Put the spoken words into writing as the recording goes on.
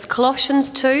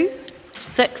Colossians 2,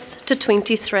 6 to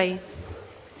 23.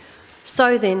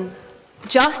 So then,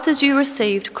 just as you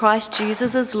received Christ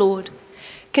Jesus as Lord,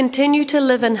 continue to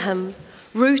live in him,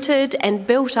 rooted and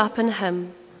built up in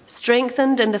him,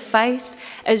 strengthened in the faith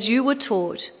as you were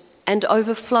taught, and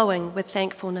overflowing with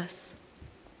thankfulness.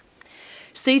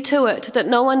 See to it that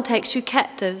no one takes you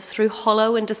captive through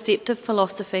hollow and deceptive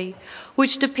philosophy,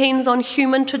 which depends on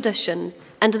human tradition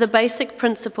and the basic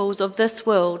principles of this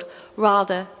world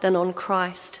rather than on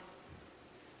Christ.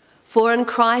 For in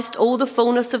Christ all the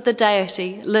fullness of the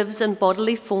deity lives in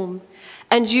bodily form,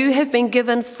 and you have been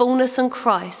given fullness in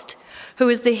Christ, who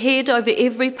is the head over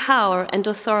every power and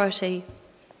authority.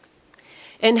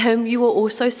 In him you were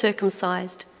also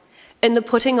circumcised, in the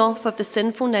putting off of the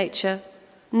sinful nature,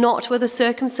 not with a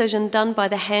circumcision done by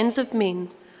the hands of men,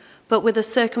 but with a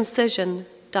circumcision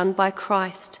done by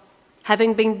Christ,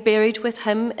 having been buried with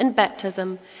him in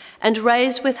baptism, and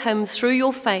raised with him through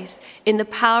your faith in the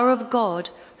power of God,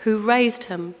 who raised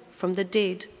him from the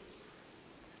dead.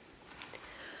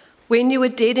 When you were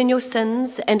dead in your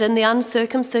sins and in the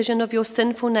uncircumcision of your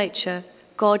sinful nature,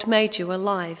 God made you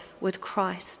alive with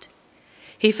Christ.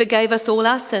 He forgave us all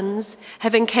our sins,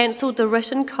 having cancelled the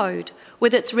written code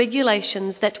with its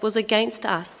regulations that was against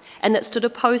us and that stood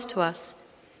opposed to us.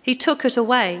 He took it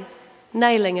away,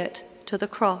 nailing it to the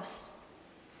cross.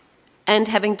 And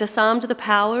having disarmed the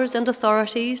powers and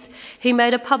authorities, he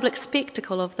made a public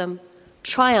spectacle of them,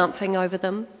 triumphing over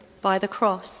them by the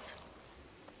cross.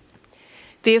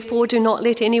 Therefore, do not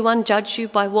let anyone judge you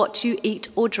by what you eat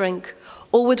or drink,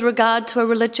 or with regard to a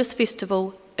religious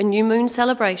festival, a new moon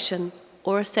celebration,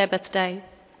 or a Sabbath day.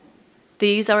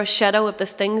 These are a shadow of the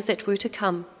things that were to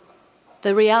come.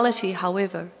 The reality,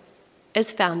 however,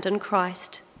 is found in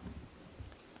Christ.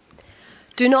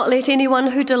 Do not let anyone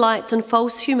who delights in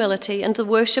false humility and the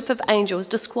worship of angels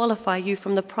disqualify you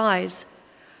from the prize.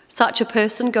 Such a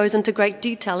person goes into great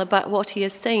detail about what he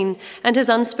has seen, and his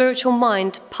unspiritual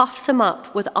mind puffs him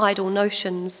up with idle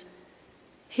notions.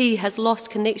 He has lost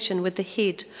connection with the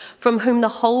head, from whom the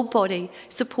whole body,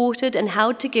 supported and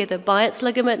held together by its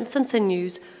ligaments and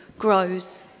sinews,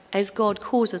 grows as God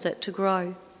causes it to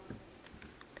grow.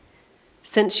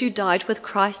 Since you died with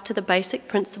Christ to the basic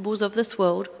principles of this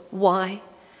world, why,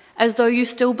 as though you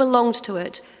still belonged to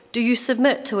it, do you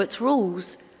submit to its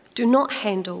rules? Do not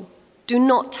handle, do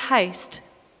not taste,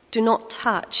 do not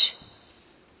touch.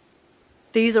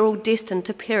 These are all destined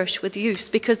to perish with use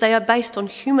because they are based on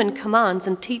human commands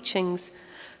and teachings.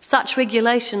 Such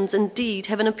regulations indeed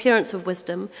have an appearance of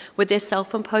wisdom with their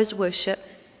self-imposed worship,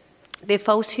 their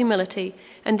false humility,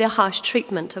 and their harsh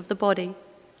treatment of the body.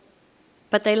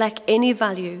 But they lack any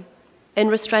value in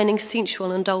restraining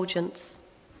sensual indulgence.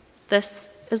 This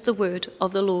is the word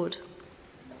of the Lord.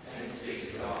 Thanks be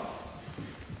to God.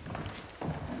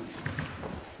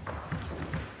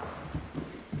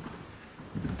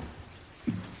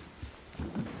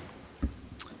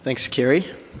 Thanks, Kerry.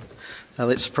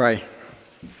 Let's pray.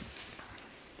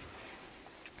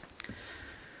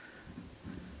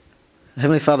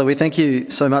 Heavenly Father, we thank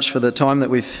you so much for the time that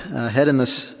we've had in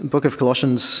this book of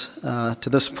Colossians to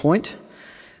this point.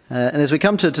 And as we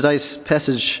come to today's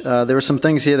passage, there are some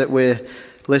things here that we're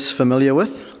less familiar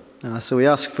with. So we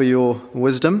ask for your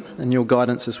wisdom and your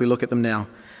guidance as we look at them now.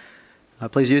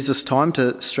 Please use this time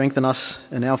to strengthen us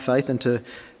in our faith and to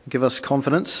give us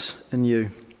confidence in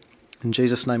you. In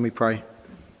Jesus' name we pray.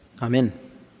 Amen.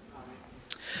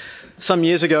 Some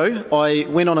years ago, I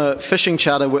went on a fishing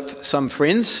charter with some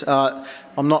friends.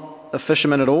 I'm not a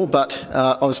fisherman at all, but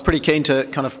I was pretty keen to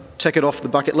kind of tick it off the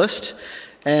bucket list.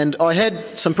 And I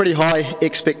had some pretty high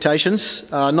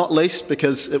expectations, not least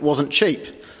because it wasn't cheap.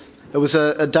 It was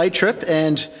a day trip,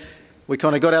 and we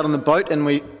kind of got out on the boat and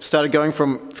we started going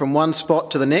from one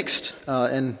spot to the next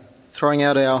and throwing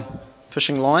out our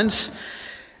fishing lines.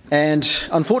 And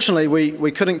unfortunately,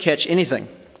 we couldn't catch anything.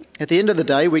 At the end of the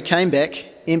day, we came back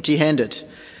empty-handed.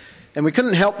 And we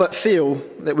couldn't help but feel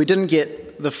that we didn't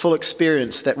get the full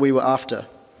experience that we were after.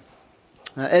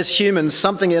 As humans,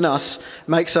 something in us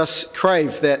makes us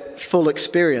crave that full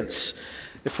experience.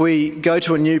 If we go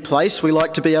to a new place, we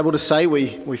like to be able to say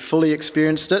we fully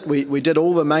experienced it. We did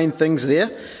all the main things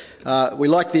there. We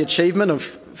like the achievement of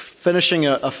finishing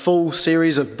a full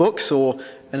series of books or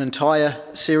an entire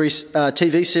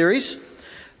TV series.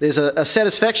 There's a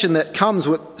satisfaction that comes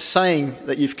with saying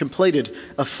that you've completed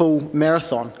a full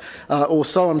marathon, or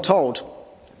so I'm told.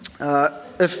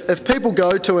 If people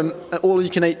go to an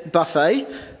all-you-can-eat buffet,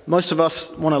 most of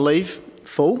us want to leave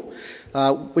full.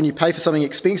 When you pay for something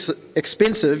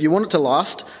expensive, you want it to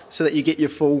last so that you get your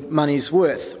full money's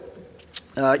worth.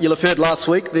 You'll have heard last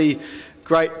week the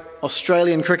great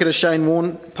Australian cricketer Shane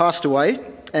Warne passed away.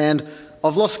 and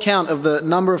I've lost count of the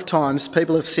number of times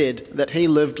people have said that he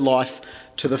lived life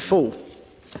to the full.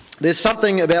 There's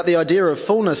something about the idea of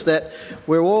fullness that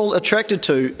we're all attracted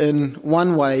to in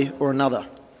one way or another.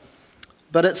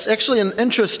 But it's actually an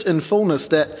interest in fullness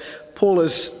that Paul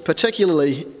is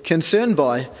particularly concerned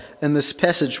by in this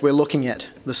passage we're looking at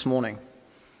this morning.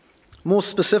 More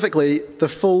specifically, the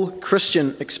full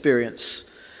Christian experience.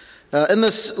 In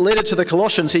this letter to the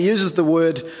Colossians, he uses the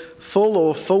word full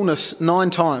or fullness 9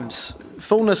 times.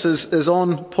 Fullness is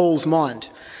on Paul's mind.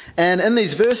 And in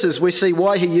these verses, we see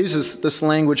why he uses this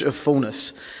language of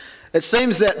fullness. It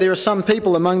seems that there are some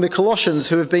people among the Colossians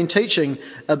who have been teaching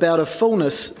about a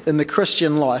fullness in the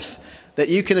Christian life that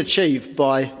you can achieve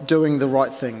by doing the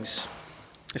right things.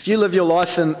 If you live your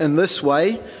life in this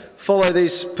way, follow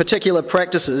these particular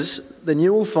practices, then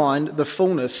you will find the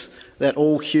fullness that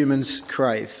all humans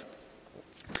crave.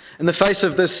 In the face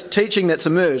of this teaching that's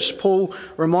emerged, Paul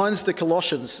reminds the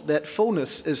Colossians that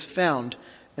fullness is found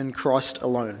in Christ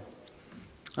alone.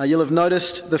 You'll have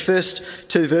noticed the first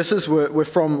 2 verses were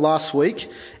from last week,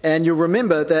 and you'll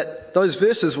remember that those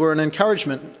verses were an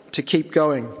encouragement to keep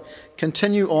going,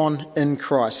 continue on in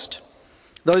Christ.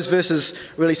 Those verses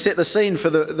really set the scene for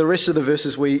the rest of the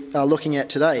verses we are looking at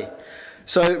today.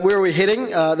 So where are we heading?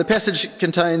 The passage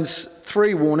contains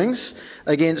 3 warnings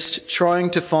against trying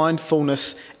to find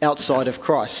fullness outside of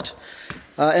Christ.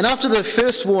 And after the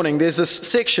first warning, there's this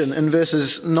section in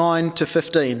verses 9 to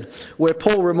 15 where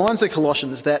Paul reminds the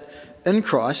Colossians that in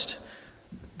Christ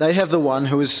they have the one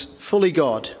who is fully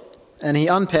God, and he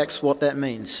unpacks what that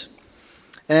means.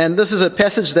 And this is a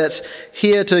passage that's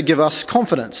here to give us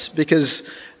confidence, because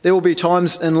there will be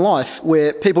times in life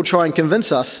where people try and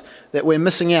convince us that we're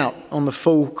missing out on the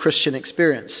full Christian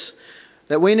experience,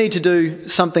 that we need to do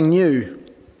something new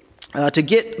to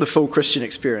get the full Christian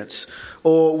experience,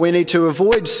 or we need to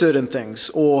avoid certain things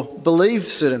or believe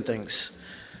certain things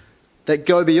that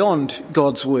go beyond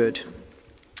God's word.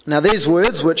 Now these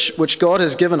words which God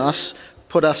has given us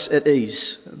put us at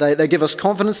ease. They give us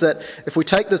confidence that if we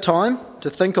take the time to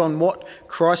think on what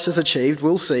Christ has achieved,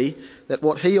 we'll see that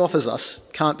what he offers us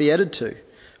can't be added to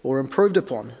or improved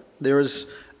upon. There is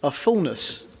a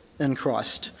fullness in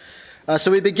Christ.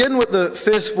 So we begin with the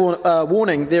first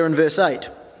warning there in verse 8.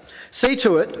 See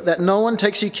to it that no one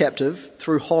takes you captive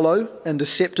through hollow and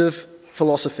deceptive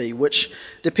philosophy, which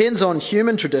depends on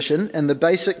human tradition and the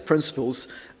basic principles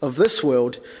of this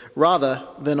world rather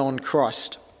than on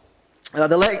Christ.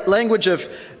 The language of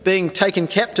being taken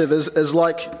captive is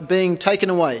like being taken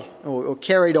away or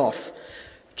carried off.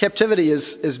 Captivity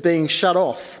is being shut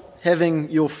off,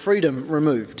 having your freedom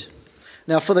removed.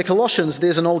 Now for the Colossians,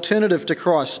 there's an alternative to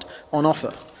Christ on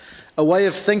offer. A way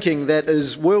of thinking that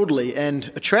is worldly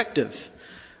and attractive,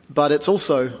 but it's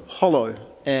also hollow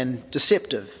and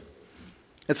deceptive.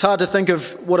 It's hard to think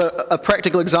of what a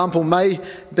practical example may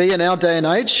be in our day and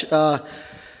age.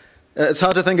 It's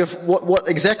hard to think of what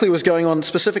exactly was going on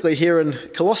specifically here in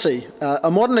Colossae. A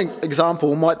modern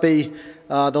example might be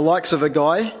the likes of a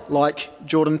guy like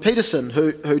Jordan Peterson,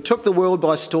 who took the world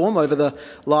by storm over the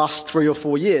last 3 or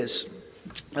 4 years.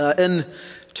 In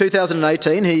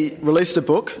 2018, he released a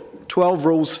book, 12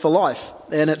 Rules for Life,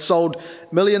 and it sold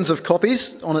millions of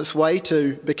copies on its way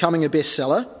to becoming a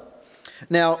bestseller.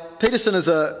 Now, Peterson is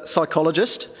a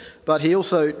psychologist, but he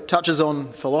also touches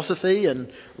on philosophy and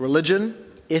religion,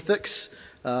 ethics,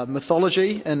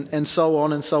 mythology, and so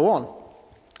on and so on.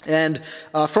 And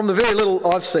from the very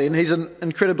little I've seen, he's an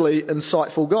incredibly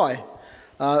insightful guy.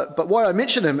 But why I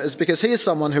mention him is because he is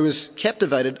someone who has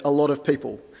captivated a lot of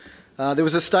people. There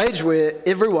was a stage where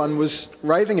everyone was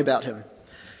raving about him.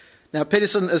 Now,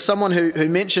 Peterson is someone who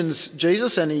mentions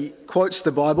Jesus and he quotes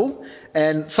the Bible,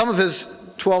 and some of his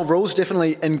 12 rules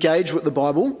definitely engage with the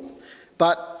Bible,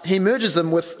 but he merges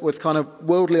them with kind of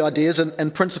worldly ideas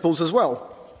and principles as well.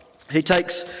 He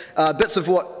takes bits of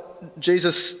what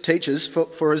Jesus teaches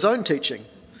for his own teaching.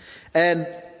 And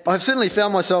I've certainly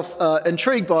found myself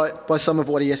intrigued by some of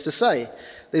what he has to say.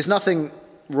 There's nothing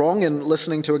wrong in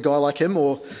listening to a guy like him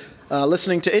or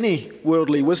listening to any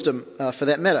worldly wisdom for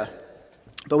that matter.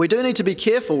 But we do need to be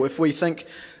careful if we think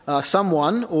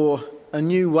someone or a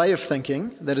new way of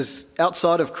thinking that is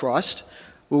outside of Christ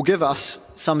will give us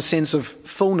some sense of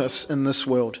fullness in this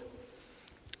world.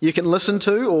 You can listen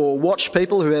to or watch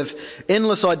people who have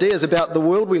endless ideas about the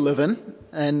world we live in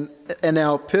and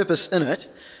our purpose in it.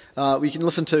 We can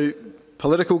listen to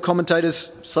political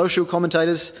commentators, social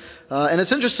commentators, and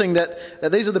it's interesting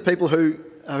that these are the people who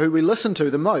we listen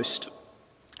to the most.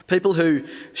 People who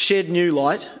shed new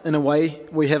light in a way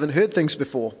we haven't heard things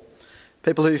before.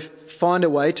 People who find a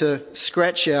way to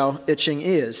scratch our itching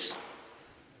ears.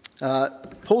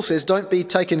 Paul says, don't be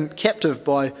taken captive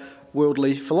by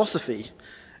worldly philosophy.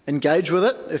 Engage with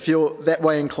it if you're that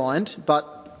way inclined,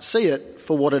 but see it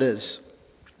for what it is.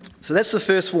 So that's the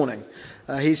first warning.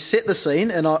 He's set the scene,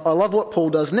 and I love what Paul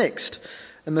does next.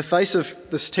 In the face of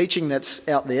this teaching that's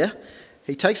out there,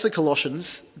 he takes the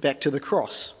Colossians back to the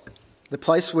cross, the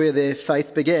place where their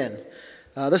faith began.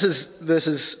 This is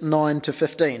verses 9 to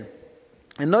 15.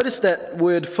 And notice that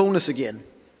word fullness again.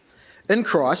 In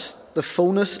Christ, the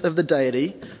fullness of the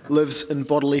deity lives in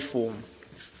bodily form.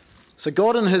 So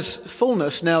God in his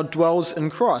fullness now dwells in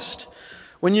Christ.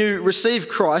 When you receive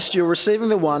Christ, you're receiving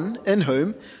the one in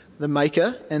whom the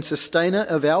maker and sustainer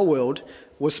of our world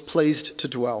was pleased to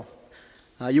dwell.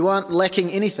 You aren't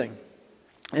lacking anything.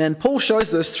 And Paul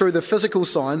shows this through the physical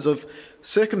signs of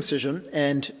circumcision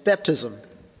and baptism.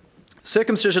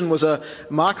 Circumcision was a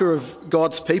marker of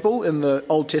God's people in the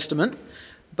Old Testament,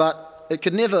 but it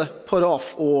could never put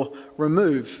off or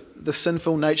remove the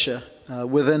sinful nature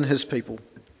within his people.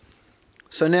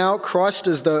 So now Christ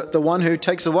is the one who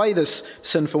takes away this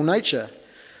sinful nature.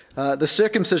 The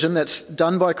circumcision that's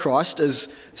done by Christ is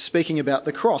speaking about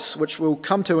the cross, which we'll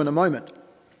come to in a moment.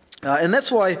 And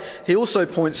that's why he also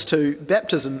points to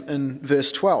baptism in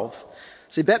verse 12.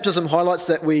 See, baptism highlights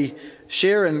that we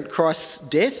share in Christ's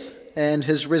death and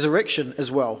his resurrection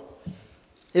as well.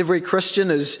 Every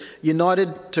Christian is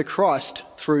united to Christ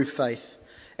through faith.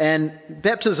 And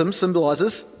baptism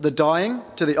symbolises the dying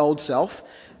to the old self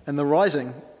and the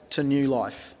rising to new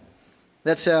life.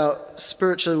 That's our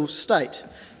spiritual state.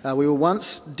 We were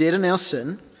once dead in our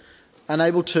sin,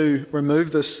 unable to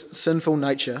remove this sinful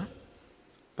nature,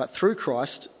 but through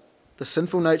Christ, the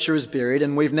sinful nature is buried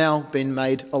and we've now been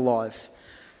made alive.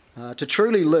 To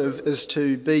truly live is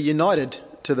to be united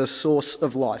to the source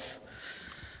of life.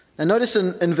 And notice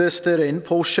in verse 13,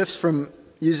 Paul shifts from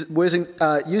using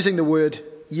the word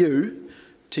you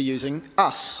to using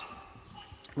us.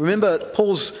 Remember,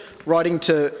 Paul is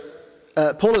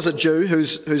a Jew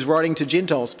who's writing to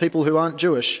Gentiles, people who aren't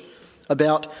Jewish,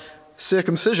 about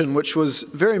circumcision, which was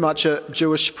very much a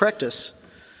Jewish practice.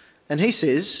 And he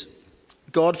says,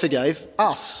 God forgave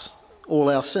us all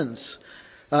our sins.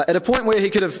 At a point where he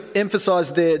could have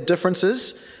emphasised their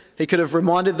differences, he could have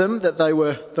reminded them that they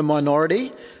were the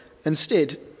minority.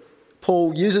 Instead,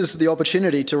 Paul uses the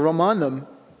opportunity to remind them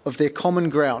of their common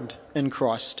ground in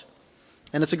Christ.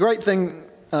 And it's a great thing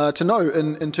to know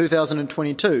in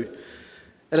 2022,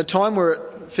 at a time where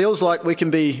it feels like we can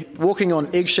be walking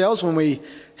on eggshells when we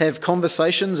have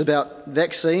conversations about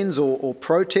vaccines or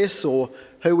protests or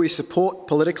who we support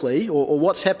politically or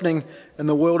what's happening in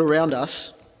the world around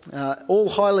us, all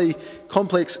highly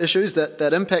complex issues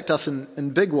that impact us in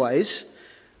big ways.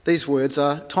 These words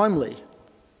are timely.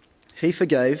 He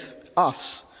forgave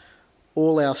us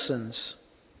all our sins.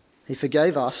 He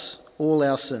forgave us all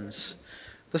our sins.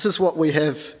 This is what we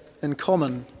have in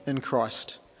common in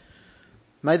Christ.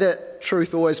 May that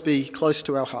truth always be close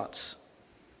to our hearts.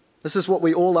 This is what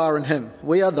we all are in him.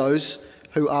 We are those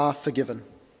who are forgiven.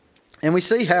 And we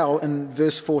see how in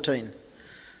verse 14.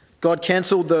 God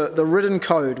cancelled the written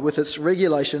code with its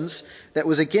regulations that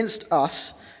was against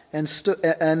us and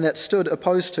that stood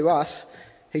opposed to us.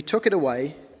 He took it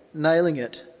away, nailing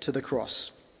it to the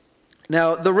cross.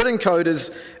 Now, the written code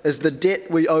is the debt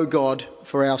we owe God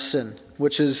for our sin,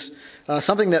 which is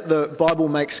something that the Bible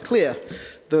makes clear.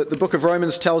 The book of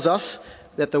Romans tells us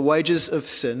that the wages of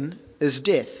sin is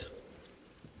death.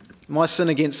 My sin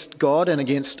against God and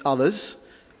against others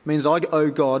means I owe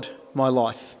God my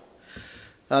life.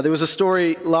 There was a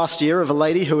story last year of a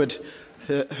lady who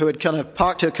had kind of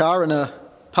parked her car in a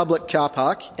public car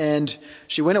park, and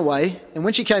she went away, and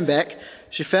when she came back,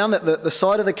 she found that the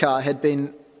side of the car had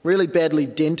been really badly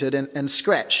dented and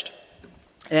scratched.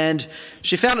 And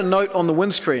she found a note on the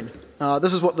windscreen.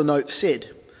 This is what the note said.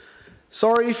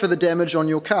 Sorry for the damage on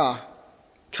your car.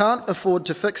 Can't afford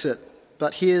to fix it,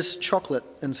 but here's chocolate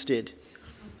instead.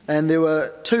 And there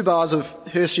were 2 bars of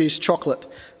Hershey's chocolate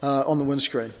on the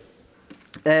windscreen.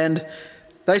 And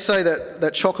they say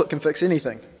that chocolate can fix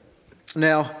anything.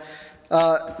 Now,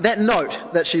 that note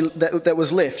that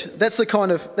was left, that's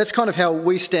kind of how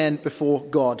we stand before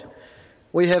God.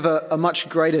 We have a much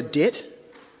greater debt,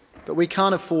 but we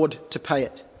can't afford to pay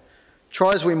it.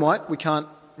 Try as we might, we can't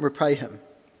repay him.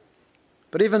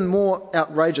 But even more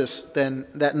outrageous than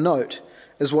that note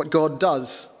is what God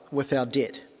does with our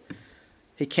debt.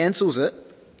 He cancels it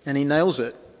and he nails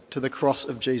it to the cross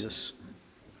of Jesus.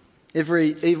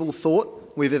 Every evil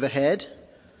thought we've ever had,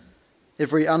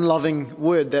 every unloving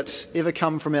word that's ever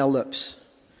come from our lips,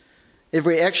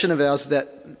 every action of ours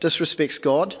that disrespects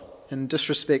God and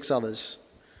disrespects others,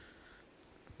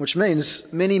 which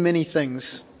means many, many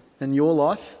things in your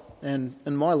life and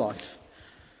in my life.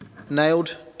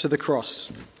 Nailed to the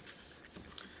cross.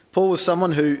 Paul was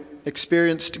someone who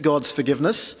experienced God's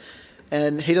forgiveness,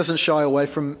 and he doesn't shy away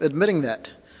from admitting that.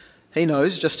 He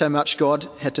knows just how much God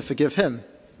had to forgive him.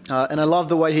 And I love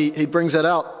the way he brings that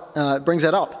up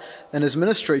in his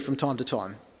ministry from time to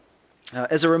time.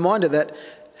 As a reminder that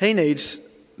he needs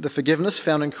the forgiveness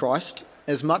found in Christ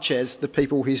as much as the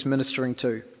people he's ministering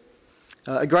to.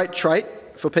 A great trait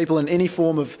for people in any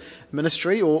form of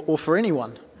ministry or for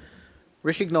anyone.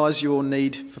 Recognise your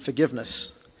need for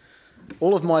forgiveness.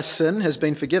 All of my sin has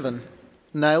been forgiven,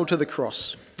 nailed to the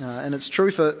cross. And it's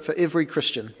true for every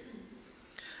Christian.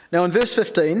 Now in verse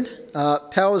 15,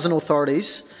 powers and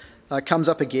authorities comes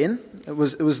up again. It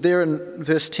was there in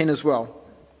verse 10 as well.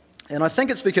 And I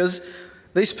think it's because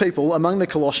these people among the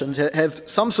Colossians have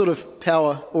some sort of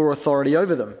power or authority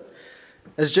over them.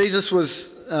 As Jesus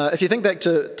was, if you think back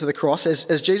to the cross,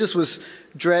 as Jesus was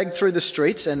dragged through the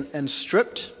streets and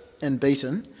stripped and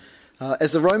beaten,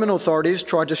 as the Roman authorities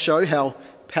tried to show how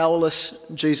powerless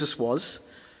Jesus was,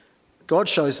 God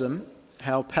shows them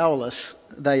how powerless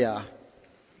they are.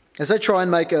 As they try and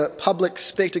make a public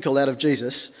spectacle out of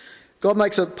Jesus, God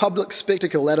makes a public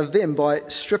spectacle out of them by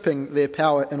stripping their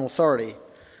power and authority.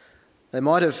 They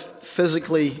might have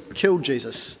physically killed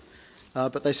Jesus,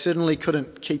 but they certainly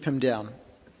couldn't keep him down.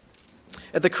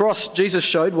 At the cross, Jesus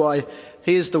showed why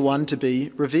he is the one to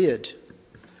be revered,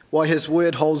 why his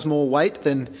word holds more weight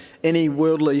than any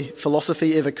worldly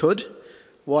philosophy ever could,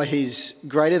 why he's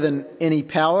greater than any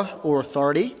power or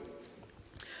authority.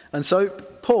 And so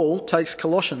Paul takes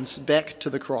Colossians back to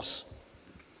the cross.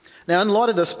 Now, in light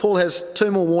of this, Paul has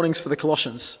two more warnings for the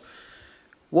Colossians.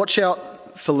 Watch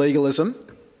out for legalism,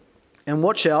 and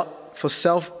watch out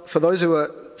for those who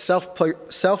are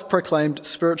self-proclaimed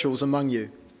spirituals among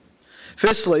you.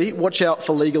 Firstly, watch out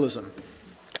for legalism.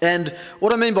 And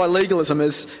what I mean by legalism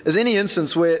is any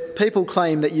instance where people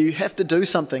claim that you have to do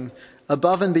something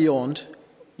above and beyond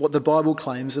what the Bible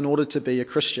claims in order to be a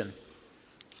Christian,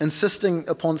 insisting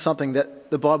upon something that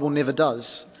the Bible never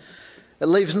does. It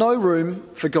leaves no room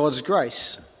for God's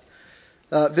grace.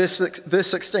 Verse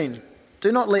 16.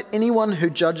 Do not let anyone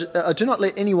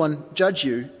judge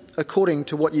you according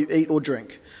to what you eat or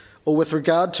drink, or with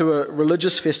regard to a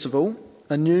religious festival,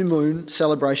 a new moon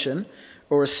celebration,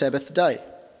 or a Sabbath day.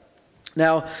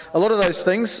 Now, a lot of those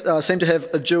things seem to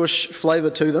have a Jewish flavour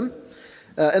to them.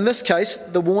 In this case,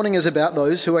 the warning is about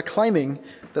those who are claiming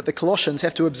that the Colossians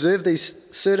have to observe these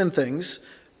certain things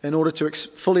in order to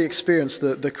fully experience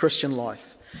the Christian life.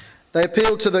 They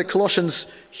appeal to the Colossians'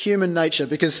 human nature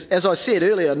because, as I said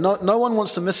earlier, no one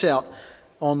wants to miss out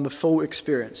on the full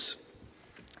experience.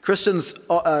 Christians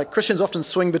often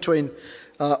swing between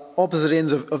opposite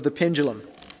ends of the pendulum.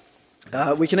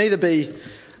 We can either be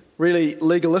really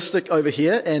legalistic over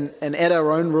here and add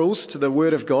our own rules to the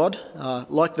Word of God,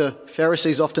 like the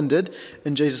Pharisees often did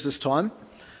in Jesus' time,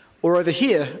 or over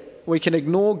here we can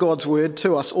ignore God's Word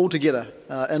to us altogether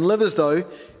and live as though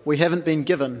we haven't been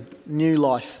given new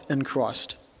life in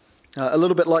Christ. A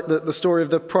little bit like the story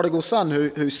of the prodigal son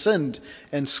who sinned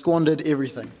and squandered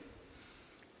everything.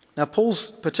 Now, Paul's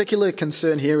particular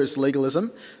concern here is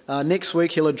legalism. Next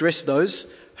week he'll address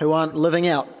those who aren't living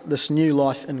out this new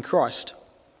life in Christ.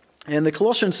 And the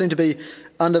Colossians seem to be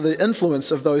under the influence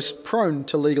of those prone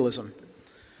to legalism.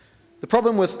 The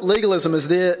problem with legalism is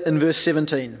there in verse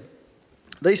 17.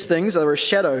 These things are a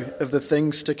shadow of the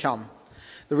things to come.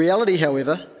 The reality,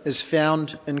 however, is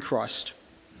found in Christ.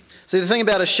 See, the thing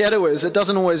about a shadow is it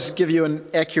doesn't always give you an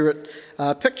accurate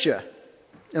picture.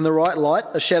 In the right light,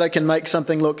 a shadow can make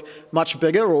something look much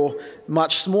bigger or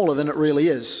much smaller than it really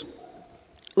is.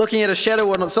 Looking at a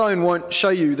shadow on its own won't show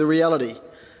you the reality.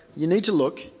 You need to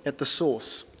look at the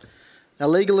source. Now,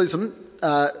 legalism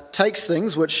takes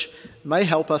things which may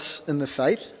help us in the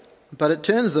faith, but it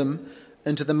turns them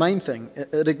into the main thing.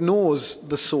 It ignores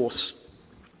the source.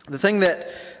 The things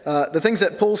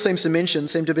that Paul seems to mention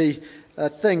seem to be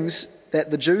things that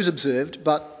the Jews observed,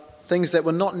 but things that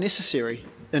were not necessary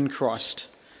in Christ.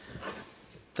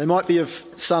 They might be of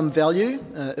some value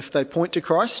if they point to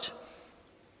Christ,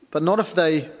 but not if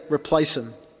they replace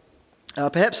him.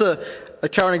 Perhaps a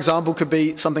current example could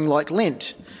be something like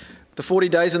Lent, the 40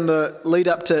 days in the lead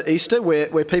up to Easter,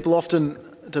 where people often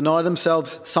deny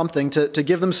themselves something to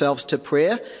give themselves to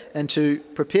prayer and to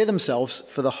prepare themselves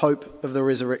for the hope of the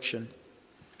resurrection.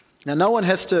 Now, no one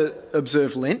has to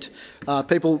observe Lent.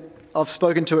 People I've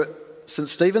spoken to at St.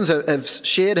 Stephen's have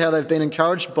shared how they've been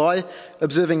encouraged by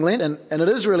observing Lent, and it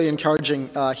is really encouraging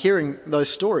hearing those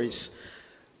stories.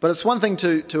 But it's one thing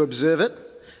to observe it.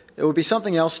 It would be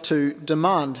something else to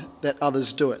demand that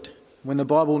others do it, when the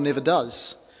Bible never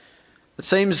does. It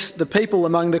seems the people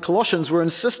among the Colossians were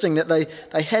insisting that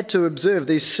they had to observe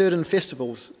these certain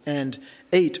festivals and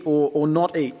eat or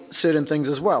not eat certain things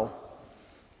as well.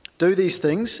 Do these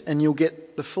things and you'll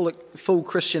get the full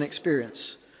Christian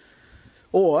experience.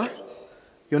 Or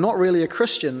you're not really a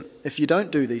Christian if you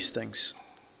don't do these things.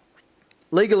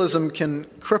 Legalism can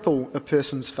cripple a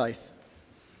person's faith.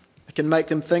 It can make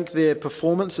them think their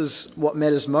performance is what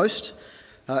matters most.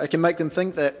 It can make them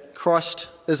think that Christ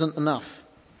isn't enough.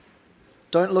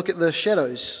 Don't look at the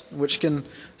shadows, which can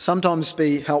sometimes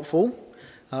be helpful,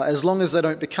 as long as they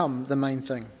don't become the main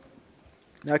thing.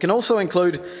 Now, it can also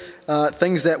include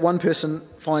things that one person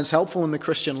finds helpful in the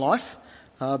Christian life,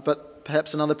 but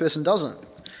perhaps another person doesn't.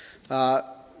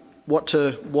 What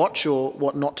to watch or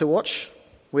what not to watch,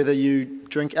 whether you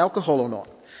drink alcohol or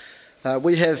not.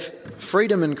 We have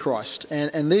freedom in Christ,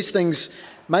 and these things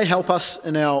may help us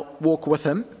in our walk with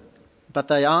Him, but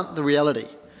they aren't the reality.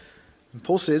 And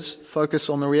Paul says, focus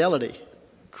on the reality,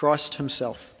 Christ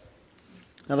Himself.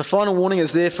 Now the final warning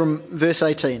is there from verse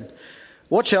 18.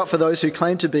 Watch out for those who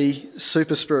claim to be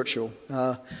super spiritual.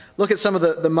 Look at some of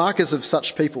the markers of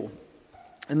such people.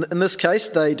 In this case,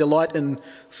 they delight in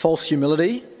false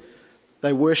humility.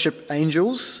 They worship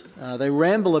angels. They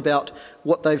ramble about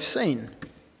what they've seen.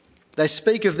 They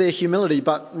speak of their humility,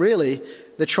 but really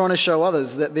they're trying to show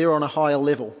others that they're on a higher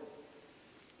level.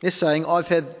 They're saying, I've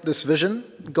had this vision,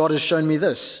 God has shown me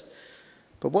this.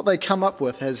 But what they come up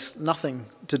with has nothing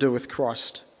to do with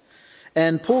Christ.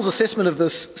 And Paul's assessment of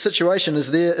this situation is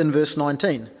there in verse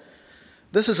 19.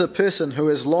 This is a person who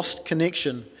has lost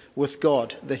connection with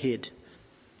God, the head.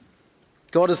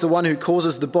 God is the one who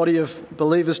causes the body of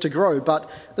believers to grow, but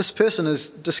this person is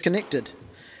disconnected.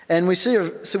 And we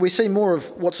see more of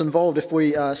what's involved if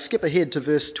we skip ahead to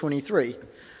verse 23.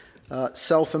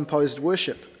 Self-imposed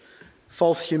worship,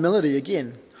 false humility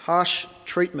again, harsh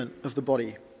treatment of the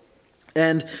body.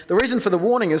 And the reason for the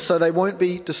warning is so they won't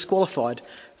be disqualified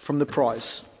from the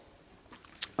prize.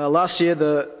 Last year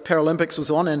the Paralympics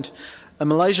was on, and a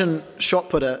Malaysian shot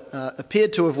putter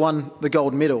appeared to have won the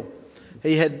gold medal.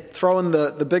 He had thrown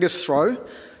the biggest throw,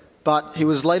 but he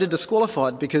was later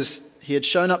disqualified because he had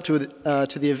shown up to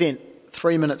the event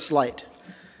 3 minutes late.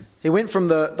 He went from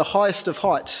the highest of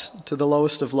heights to the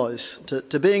lowest of lows,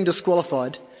 to being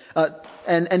disqualified.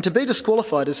 And to be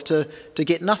disqualified is to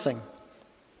get nothing,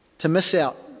 to miss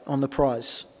out on the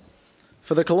prize.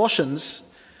 For the Colossians,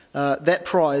 that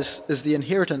prize is the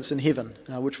inheritance in heaven,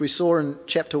 which we saw in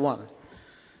chapter 1.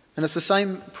 And it's the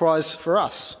same prize for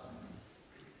us.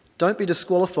 Don't be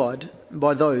disqualified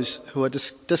by those who are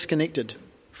disconnected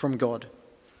from God.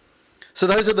 So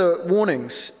those are the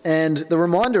warnings, and the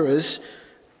reminder is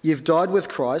you've died with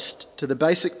Christ to the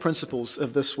basic principles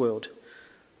of this world.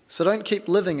 So don't keep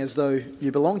living as though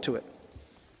you belong to it.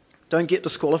 Don't get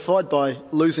disqualified by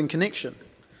losing connection.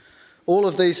 All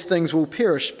of these things will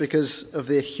perish because of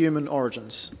their human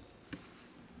origins.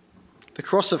 The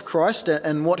cross of Christ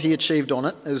and what He achieved on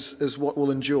it is what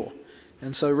will endure.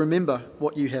 And so remember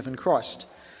what you have in Christ.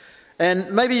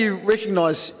 And maybe you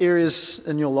recognise areas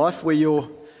in your life where you're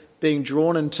being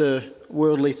drawn into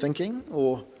worldly thinking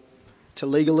or to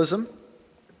legalism,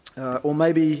 or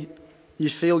maybe you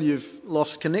feel you've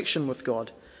lost connection with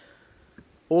God,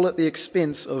 all at the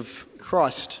expense of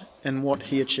Christ and what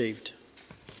He achieved.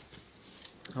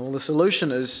 Well, the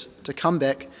solution is to come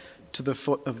back to the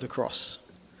foot of the cross.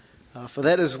 For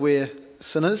that is where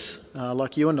sinners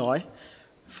like you and I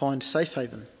find safe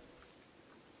haven,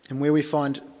 and where we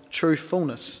find true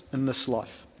fullness in this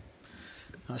life.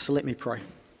 So let me pray.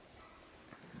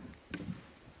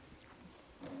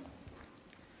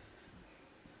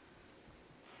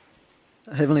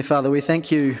 Heavenly Father, we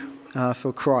thank you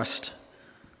for Christ.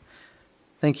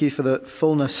 Thank you for the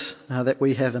fullness that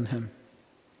we have in Him.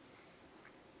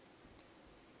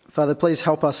 Father, please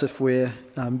help us if we're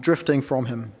drifting from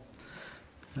Him,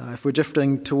 if we're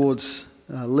drifting towards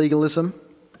legalism,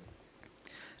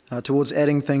 towards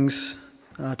adding things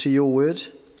to your word.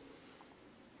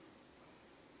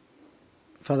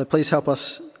 Father, please help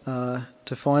us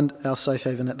to find our safe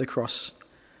haven at the cross.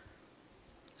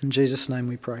 In Jesus' name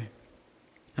we pray.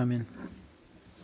 Amen.